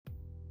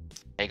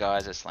Hey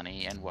guys, it's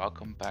Lenny and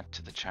welcome back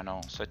to the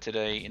channel. So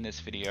today in this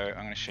video I'm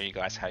going to show you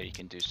guys how you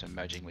can do some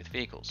merging with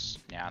vehicles.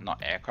 Now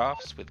not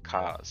aircrafts, with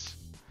cars.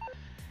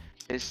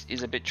 This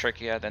is a bit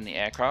trickier than the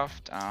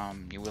aircraft.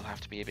 You will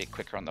have to be a bit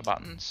quicker on the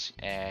buttons.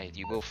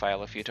 You will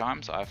fail a few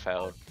times. I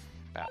failed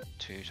about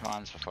 2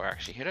 times before I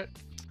actually hit it.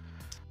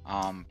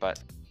 But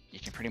you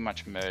can pretty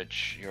much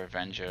merge your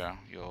Avenger,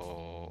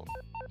 your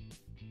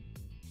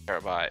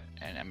Terabyte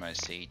and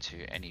MOC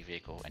to any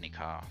vehicle, any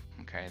car,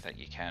 okay, that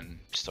you can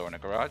store in a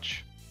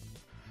garage.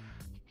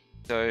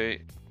 So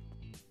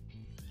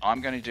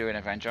I'm going to do an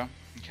Avenger.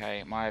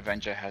 Okay, my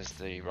Avenger has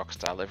the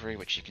Rockstar livery,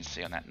 which you can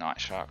see on that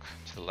Night Shark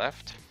to the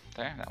left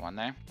there, that one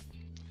there.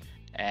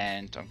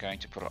 And I'm going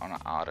to put it on an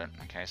Ardent.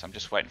 Okay, so I'm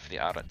just waiting for the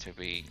Ardent to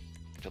be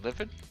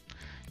delivered.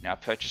 Now I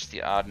purchased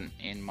the Ardent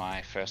in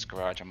my first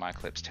garage on my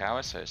Eclipse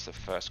Tower, so it's the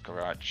first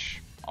garage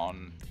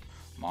on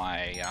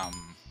my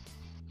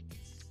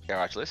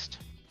garage list.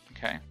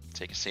 Okay,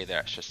 so you can see there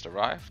it's just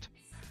arrived.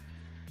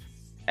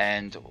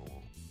 And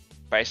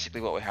basically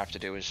what we have to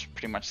do is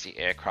pretty much the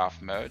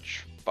aircraft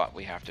merge, but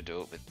we have to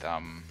do it with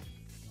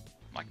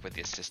like with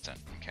the assistant.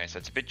 Okay, so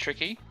it's a bit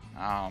tricky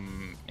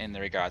in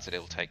the regards that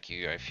it'll take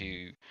you a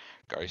few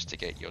goes to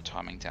get your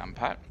timing down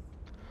pat.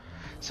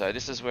 So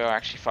this is where I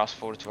actually fast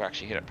forward to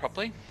actually hit it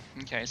properly.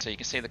 Okay, so you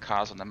can see the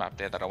cars on the map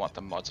there that I want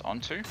the mods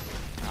onto.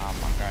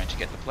 I'm going to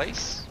get the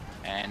police,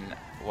 and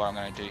what I'm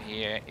going to do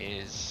here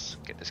is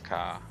get this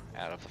car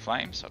out of the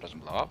flames so it doesn't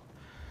blow up.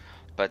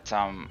 But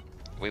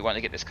we want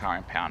to get this car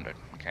impounded.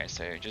 Okay,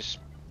 so just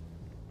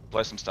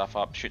blow some stuff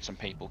up, shoot some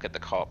people, get the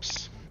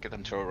cops, get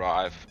them to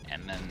arrive,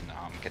 and then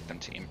get them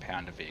to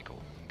impound a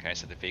vehicle. Okay,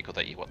 so the vehicle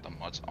that you want the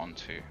mods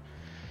onto.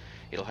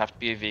 It'll have to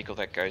be a vehicle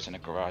that goes in a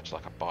garage,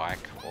 like a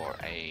bike or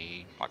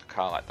a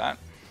car like that,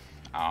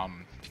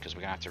 because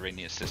we're gonna have to ring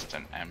the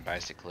assistant and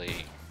basically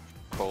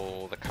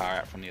call the car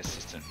out from the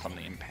assistant from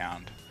the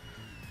impound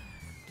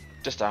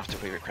just after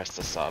we request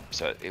the sub.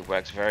 So it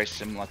works very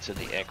similar to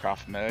the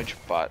aircraft merge,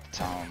 but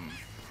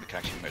we can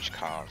actually merge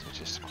cars, which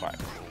is quite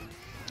cool.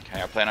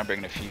 Okay, I plan on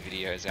bringing a few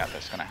videos out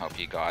that's going to help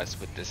you guys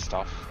with this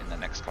stuff in the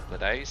next couple of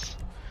days,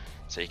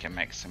 so you can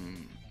make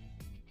some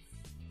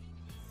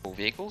cool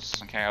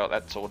vehicles. Okay,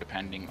 that's all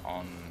depending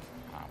on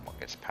what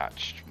gets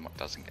patched and what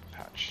doesn't get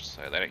patched.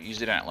 So they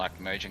usually don't like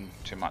merging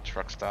too much,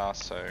 Rockstar,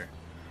 so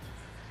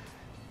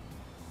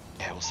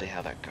yeah, we'll see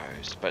how that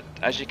goes. But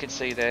as you can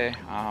see there,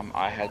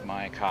 I had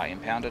my car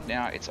impounded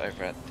now. It's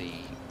over at the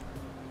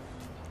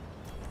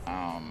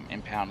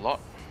impound lot.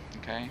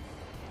 Okay,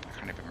 I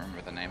can't even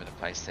remember the name of the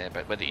place there,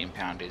 but where the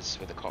impound is,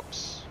 where the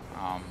cops,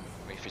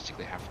 we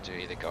physically have to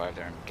either go over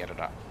there and get it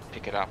up,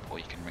 pick it up, or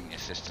you can ring the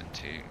assistant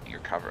to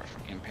recover it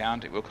from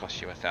impound. It will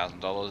cost you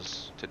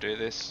 $1,000 to do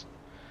this,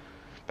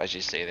 but as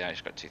you see there, I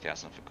just got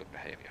 2,000 for good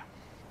behaviour.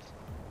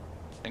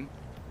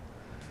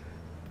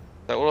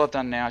 So all I've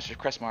done now is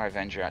request my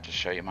Avenger out to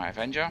show you my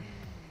Avenger.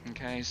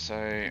 Okay, so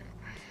in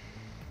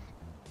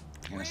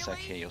a sec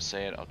here you'll see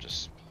it. I'll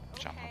just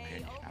jump up here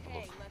and you can have a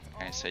look.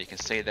 Okay, so you can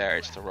see there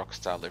it's the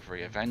Rockstar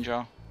livery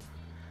Avenger,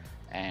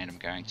 and I'm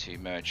going to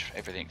merge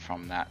everything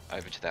from that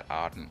over to that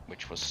Ardent,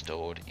 which was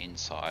stored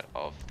inside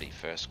of the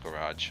first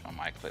garage on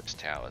my Eclipse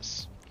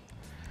Towers.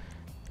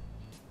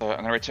 So I'm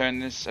going to return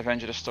this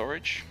Avenger to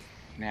storage.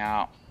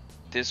 Now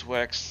this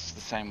works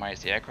the same way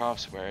as the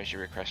aircrafts, whereas you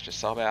request your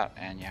sub out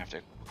and you have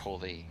to call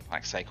the,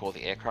 call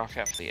the aircraft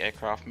out for the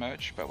aircraft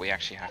merge, but we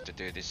actually have to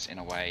do this in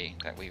a way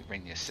that we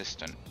ring the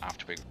assistant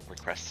after we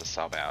request the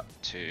sub out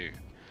to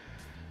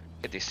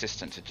get the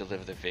assistant to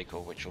deliver the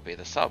vehicle, which will be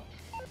the sub.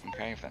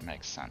 Okay, if that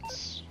makes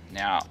sense.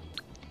 Now,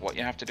 what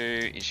you have to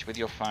do is with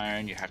your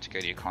phone, you have to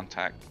go to your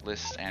contact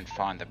list and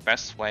find the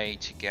best way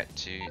to get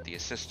to the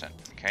assistant.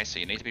 Okay, so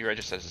you need to be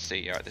registered as a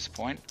CEO at this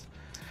point.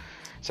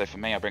 So for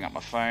me, I bring up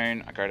my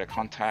phone, I go to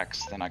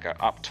contacts, then I go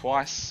up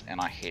twice, and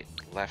I hit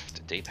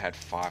left D-pad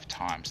 5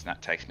 times, and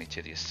that takes me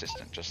to the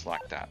assistant, just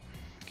like that.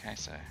 Okay,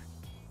 so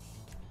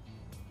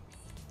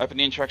open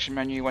the interaction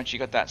menu. Once you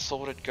got that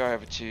sorted, go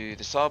over to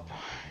the sub,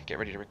 get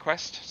ready to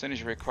request. As soon as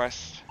you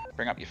request,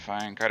 bring up your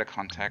phone, go to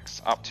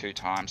contacts, up 2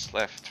 times,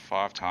 left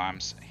 5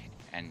 times,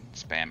 and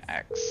spam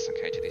X,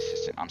 okay, to the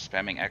assistant. I'm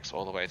spamming X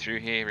all the way through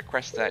here.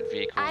 Request that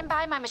vehicle. I'm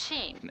by my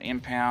machine. An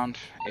impound.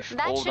 If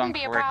that all done shouldn't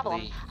be a correctly,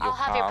 problem. your I'll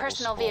have car your will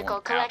personal spawn vehicle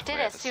out collected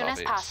where as the soon sub as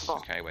is. possible.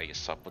 Okay, where your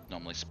sub would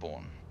normally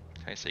spawn.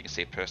 Okay, so you can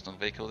see a personal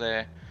vehicle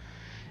there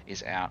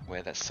is out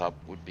where that sub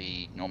would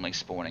be normally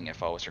spawning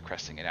if I was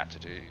requesting it out to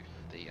do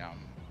the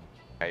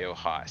KO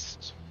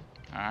heist.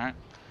 Alright.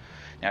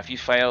 Now if you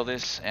fail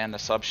this and the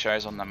sub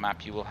shows on the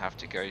map, you will have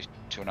to go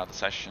to another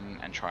session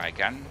and try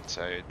again.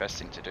 So the best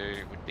thing to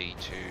do would be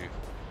to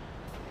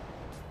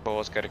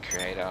pause, go to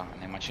creator,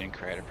 and then once you're in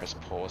creator, press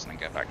pause and then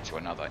go back to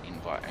another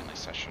invite only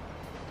session.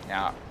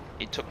 Now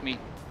it took me,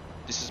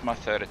 this is my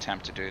 3rd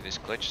attempt to do this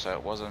glitch,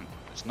 so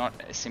it's not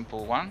a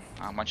simple one.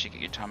 Once you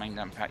get your timing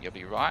down pat, you'll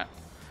be right.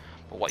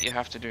 But what you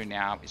have to do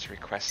now is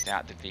request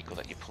out the vehicle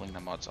that you're pulling the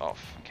mods off.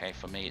 Okay,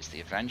 for me it's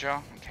the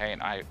Avenger. Okay,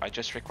 and I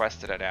just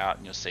requested it out,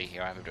 and you'll see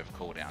here I have a bit of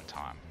cooldown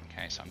time.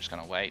 Okay, so I'm just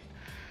going to wait,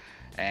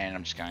 and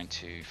I'm just going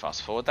to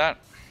fast forward that.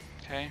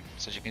 Okay,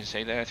 so as you can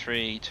see there,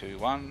 3, 2,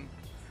 1.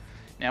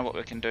 Now what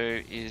we can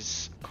do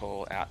is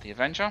call out the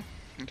Avenger.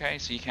 Okay,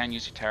 so you can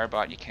use your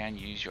Terabyte, you can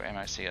use your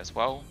MOC as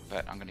well,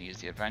 but I'm going to use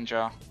the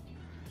Avenger.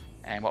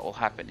 And what will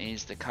happen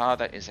is the car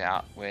that is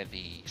out where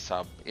the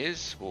sub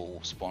is will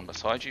spawn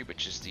beside you,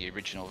 which is the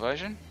original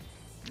version.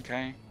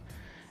 Okay,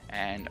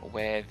 and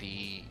where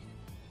the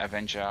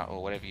Avenger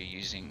or whatever you're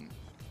using,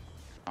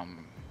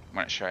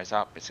 when it shows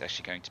up, it's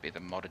actually going to be the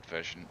modded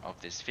version of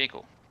this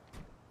vehicle.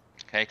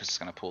 Okay, because it's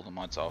going to pull the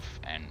mods off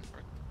and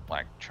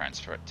like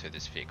transfer it to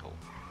this vehicle,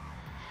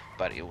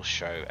 but it will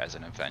show as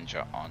an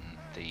Avenger on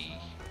the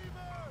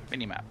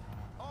minimap.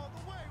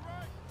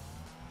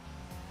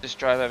 Just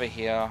drive over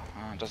here.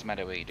 Doesn't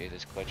matter where you do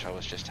this glitch. I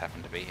was just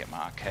happened to be at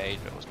my arcade.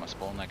 It was my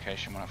spawn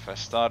location when I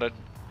first started,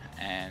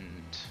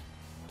 and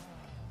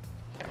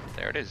yeah,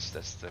 there it is.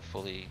 That's the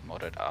fully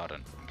modded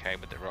Ardent. Okay,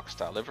 with the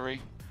Rockstar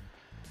livery.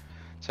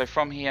 So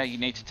from here, you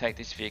need to take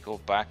this vehicle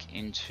back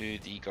into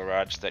the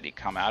garage that it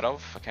come out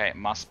of. Okay, it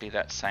must be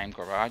that same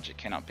garage. It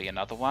cannot be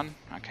another one.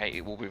 Okay,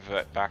 it will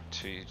revert back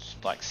to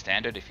like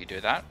standard if you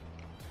do that.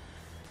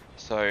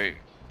 So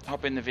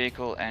hop in the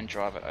vehicle and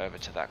drive it over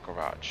to that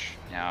garage.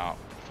 Now,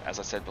 as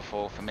I said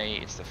before, for me,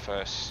 it's the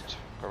first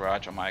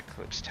garage on my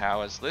Eclipse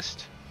Towers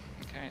list.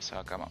 Okay, so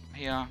I'll come up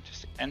here,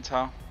 just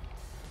enter,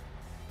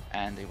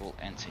 and it will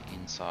enter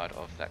inside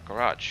of that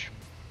garage.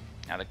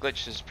 Now the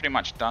glitch is pretty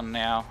much done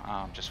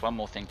now, just one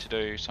more thing to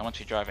do. So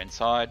once you drive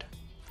inside,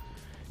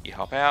 you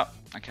hop out.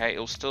 Okay,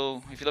 it'll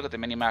still, if you look at the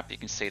minimap, you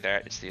can see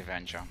there it's the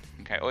Avenger.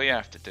 Okay, all you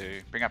have to do,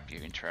 bring up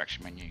your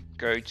interaction menu,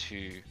 go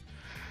to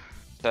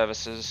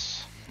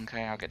services.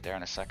 Okay, I'll get there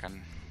in a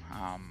second.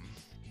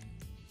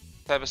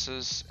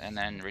 Services, and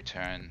then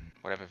return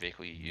whatever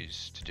vehicle you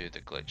use to do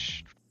the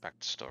glitch back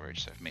to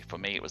storage. So for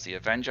me it was the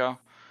Avenger.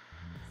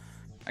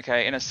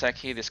 Okay, in a sec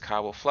here this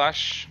car will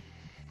flash,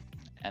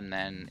 and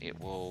then it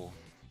will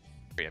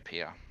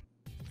reappear.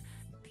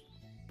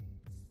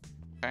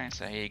 Okay,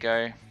 so here you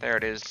go. There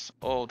it is,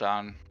 all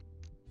done.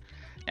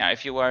 Now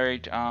if you're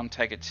worried,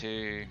 take it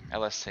to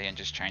LSC and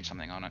just change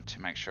something on it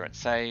to make sure it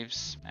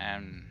saves.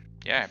 And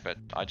yeah, but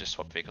I just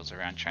swapped vehicles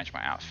around, changed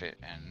my outfit,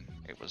 and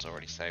it was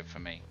already saved for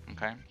me.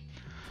 Okay.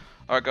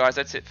 Alright guys,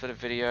 that's it for the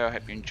video. I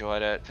hope you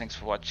enjoyed it. Thanks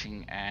for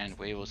watching, and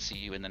we will see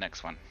you in the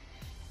next one.